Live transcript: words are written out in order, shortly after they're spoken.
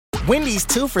Wendy's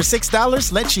 2 for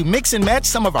 $6 lets you mix and match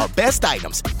some of our best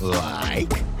items,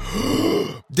 like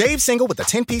Dave Single with a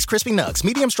 10-piece crispy nugs,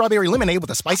 medium strawberry lemonade with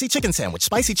a spicy chicken sandwich,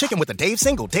 spicy chicken with a Dave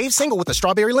Single with a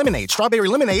strawberry lemonade,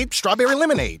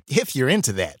 if you're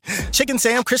into that. Chicken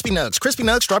Sam, crispy nugs,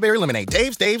 strawberry lemonade,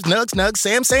 Dave's,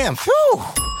 nugs, Sam. Whew.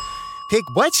 Pick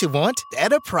what you want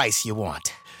at a price you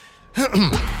want.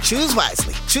 Choose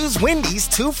wisely. Choose Wendy's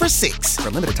 2 for $6. For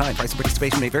a limited time, price and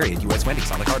participation may vary at U.S. Wendy's.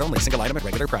 On the card only. Single item at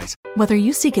regular price. Whether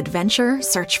you seek adventure,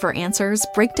 search for answers,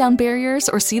 break down barriers,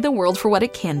 or see the world for what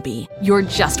it can be, you're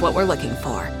just what we're looking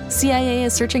for. CIA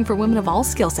is searching for women of all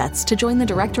skill sets to join the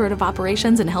Directorate of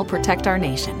Operations and help protect our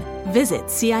nation. Visit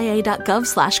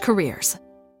cia.gov/careers.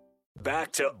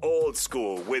 Back to old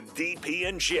school with DP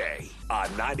and J on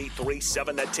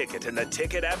 93.7 The Ticket and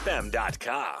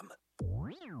theticketfm.com.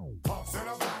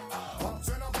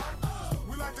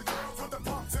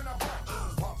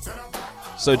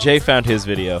 So Jay found his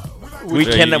video. We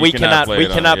Yeah, cannot play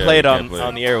it on the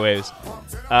the airwaves.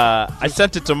 I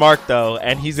sent it to Mark though,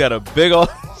 and he's got a big old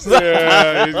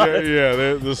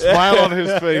the smile on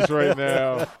his face right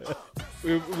now.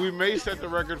 We may set the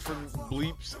record for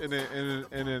bleeps in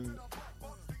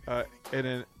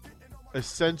a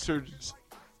censored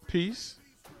piece.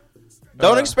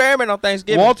 Don't experiment on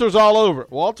Thanksgiving. Walter's all over.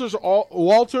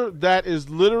 Walter, that is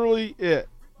literally it.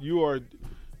 You are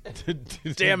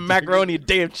damn macaroni and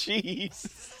damn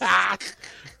cheese.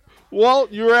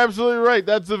 Walt, you're absolutely right.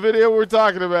 That's the video we're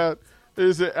talking about.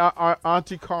 Is it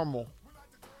Auntie Caramel?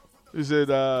 Is it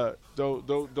don't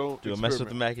Do a mess with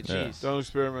the mac and Yeah. cheese. Don't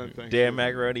experiment. Damn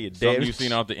macaroni and Something damn you've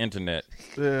seen off the internet.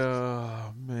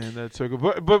 Oh man, that's so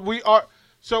good. But we are.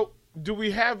 So do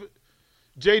we have?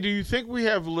 Jay, do you think we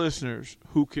have listeners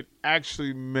who could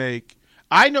actually make?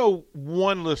 I know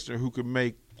one listener who could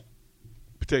make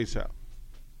potato salad.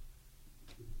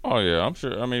 Oh yeah, I'm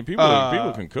sure. I mean, people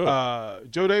can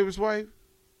cook. Joe Davis' wife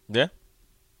Yeah.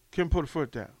 can put a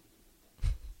foot down.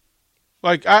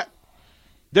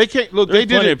 They can't look. There's They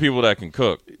did plenty it. of people that can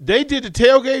cook. They did the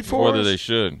tailgate for Whether us. they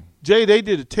should. Jay, they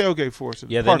did a tailgate for us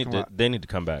in Yeah, the parking lot. they need to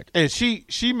come back. And she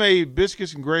made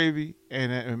biscuits and gravy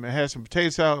and had some potato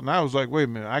salad. And I was like, wait a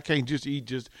minute, I can't just eat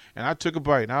just. And I took a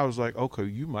bite and I was like, okay,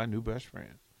 you my new best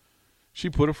friend. She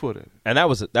put her foot in it. And that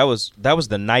was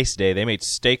the nice day. They made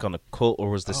steak on the cold, or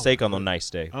was the steak on the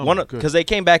nice day? Oh, Because they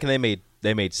came back and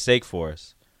they made steak for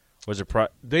us. Was it?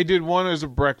 They did one as a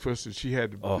breakfast, and she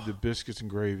had the biscuits and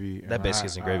gravy. That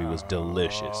biscuits and gravy was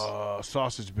delicious.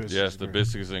 Sausage biscuits. Yes, the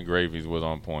biscuits and gravies was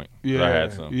on point. Yeah, I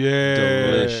had some. Yeah,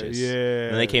 Delicious. Yeah.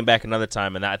 And they came back another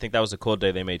time, and I think that was a cold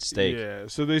day. They made steak. Yeah.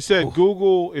 So they said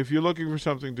Google, if you're looking for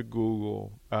something to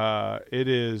Google, it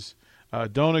is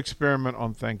don't experiment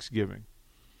on Thanksgiving.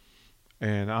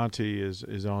 And Auntie is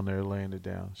on there laying it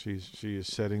down. She is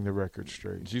setting the record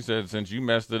straight. She said, since you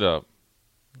messed it up,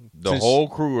 the whole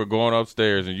crew are going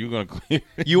upstairs, and you're gonna clean.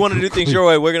 You want to do things your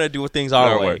way. We're gonna do things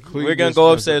our way. We're gonna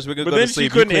go upstairs. We're gonna But go then to she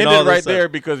sleep. couldn't You clean end all it right this up. there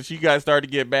because she got started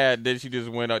to get bad. Then she just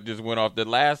went off. The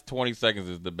last 20 seconds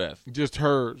is the best. Just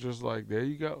her, just like, there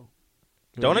you go.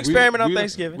 Don't experiment on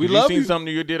Thanksgiving. We You love seen you.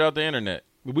 something you did off the internet.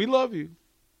 We love you.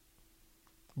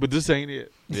 But this ain't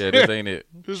it. Yeah, this ain't it.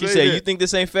 This She ain't said, it. "You think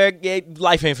this ain't fair? Yeah,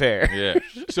 life ain't fair." Yeah.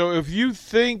 So if you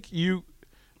think you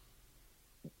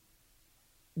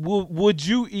would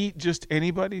you eat just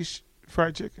anybody's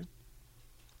fried chicken,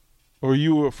 or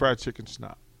you were a fried chicken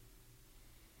snob?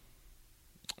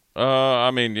 Yeah,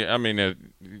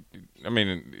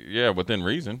 within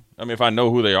reason. I mean, if I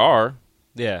know who they are.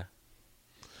 Yeah.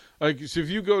 Like, so if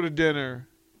you go to dinner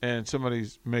and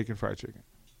somebody's making fried chicken,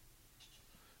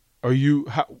 are you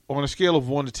on a scale of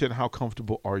 1 to 10? How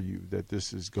comfortable are you that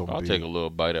this is going to be? I'll take a little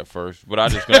bite at first, but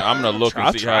I'm gonna look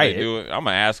and see how try they do it. I'm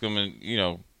gonna ask them,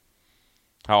 and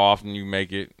how often you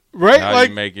make it, Right? How Like,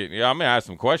 you make it. Yeah, I'm gonna ask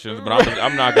some questions, but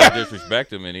I'm not gonna disrespect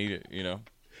them and eat it.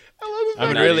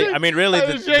 I mean,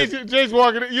 really, Jay's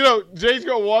walking. Jay's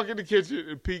gonna walk in the kitchen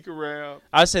and peek around.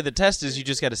 I'd say the test is you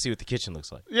just got to see what the kitchen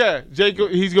looks like. Yeah,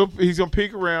 he's gonna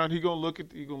peek around. He's gonna look at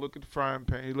the frying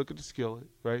pan. He look at the skillet,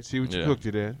 right? See what you cooked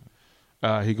it in.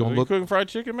 He gonna look. Cooking fried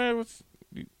chicken, man.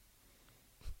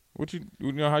 What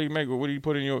how you make it? What do you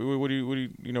put in your? What do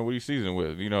you season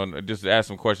with? Just ask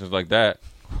some questions like that.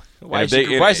 Why is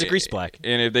the grease black?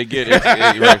 And if they get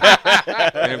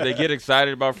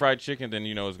excited about fried chicken, then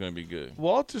it's going to be good.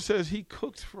 Walter says he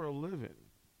cooks for a living.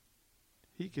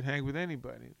 He can hang with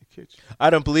anybody in the kitchen.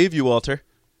 I don't believe you, Walter.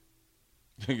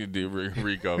 You did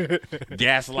Rico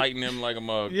gaslighting him like a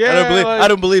mug. Yeah, I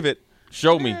don't believe it.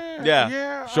 Show me.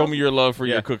 Yeah. Show me your love for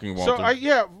your cooking, Walter.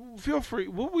 So feel free.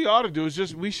 What we ought to do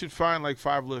is we should find like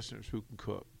 5 listeners who can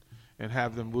cook, and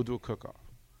have them. We'll do a cook-off.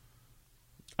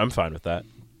 I'm fine with that.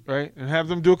 right? And have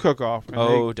them do a cook-off. And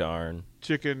Oh, darn.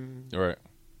 chicken, Right.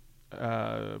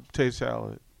 potato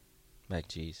salad, Mac and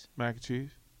cheese. mac and cheese,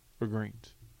 or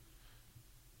greens.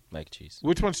 Mac and cheese.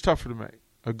 Which one's tougher to make?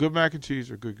 A good mac and cheese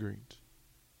or good greens?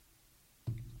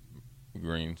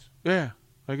 Greens. Yeah,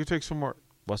 like it takes some work.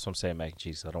 What's what I'm saying? Mac and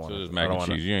cheese. I don't want So to. there's mac and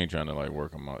cheese. You ain't trying to like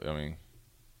work them out. I mean,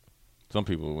 some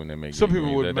people when they make Some people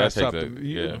greens, would that mess takes up.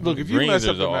 yeah. Look, if you Greens mess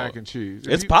up is the all- mac and cheese,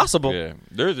 It's possible. Yeah,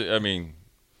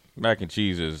 mac and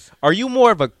cheese is. Are you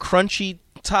more of a crunchy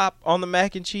top on the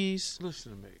mac and cheese?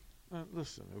 Listen to me.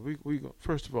 Listen, we go.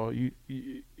 First of all, you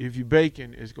if you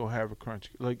bacon, it's gonna have a crunch.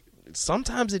 Like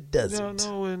Sometimes it doesn't.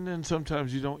 no, and then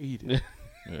sometimes you don't eat it.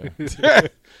 Yeah.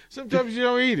 Sometimes you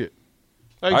don't eat it.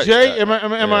 Like Jay, am I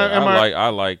I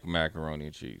like macaroni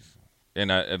and cheese,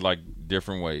 and I like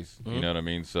different ways. Mm-hmm. You know what I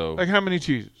mean? So like how many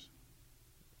cheeses?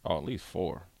 at least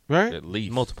 4, Right, at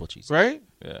least Multiple cheese. right,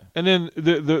 Yeah. and then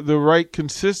the right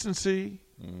consistency.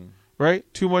 Mm-hmm.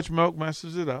 Right, too much milk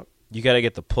messes it up. You got to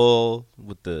get the pull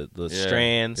with the Yeah,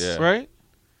 strands. yeah. Right,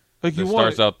 like It you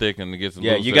want starts out thick and it gets a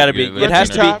Yeah, little you thick, got to be. get It has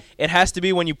to Crunchy top. be. It has to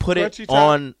be when you put it crunchy top,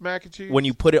 on. mac and cheese. When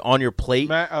you put it on your plate,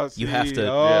 See, you have to.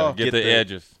 Oh, get get the the-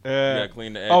 edges. You yeah. got to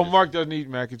clean the edges. Oh, Mark doesn't eat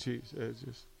mac and cheese. It's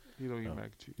just he don't eat mac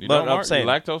and cheese. You But don't I'm Mark? saying-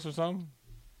 You lactose or something?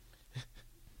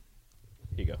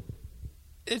 Here you go.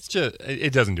 It's just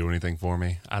it doesn't do anything for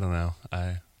me. I don't know.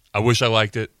 I wish I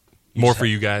liked it more for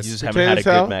you guys. You just Potato haven't had a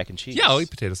salad? good mac and cheese. Yeah, I'll eat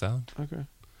potato salad. Okay.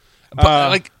 But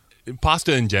like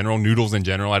pasta in general, noodles in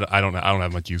general, I don't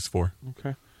have much use for.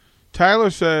 Okay. Tyler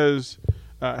says,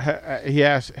 he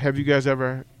asked, have you guys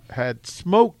ever had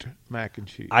smoked mac and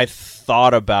cheese? I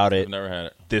thought about it I've never had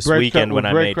it. this Bread weekend crumb- when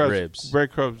with I made breadcrumbs- ribs.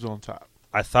 Breadcrumbs on top.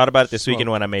 I thought about it this Smoked. weekend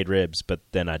when I made ribs, but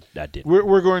then I didn't.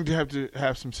 We're going to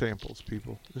have some samples,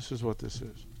 people. This is what this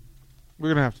is. We're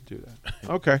going to have to do that.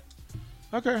 Okay.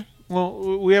 Okay.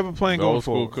 Well, we have a plan The going old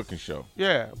school forward. cooking show.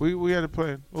 Yeah, we had a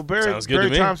plan. Well, Barry Sounds good to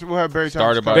me. Thompson, we'll have Barry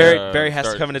Started Thompson. by come. Barry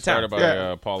has to come into town. Started by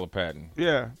Yeah. Paula Patton.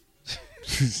 Yeah.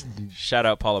 Shout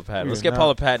out Paula Patton. Let's Yeah, get nah.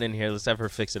 Paula Patton in here. Let's have her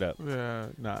fix it up. Yeah,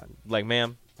 not. Like,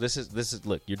 ma'am, this is.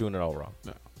 Look, you're doing it all wrong.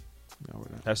 No, we're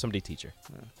not. Have somebody teach her.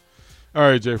 All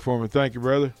right, Jay Foreman. Thank you,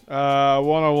 brother.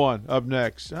 1-on-1 up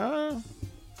next.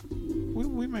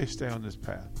 We may stay on this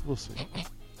path. We'll see.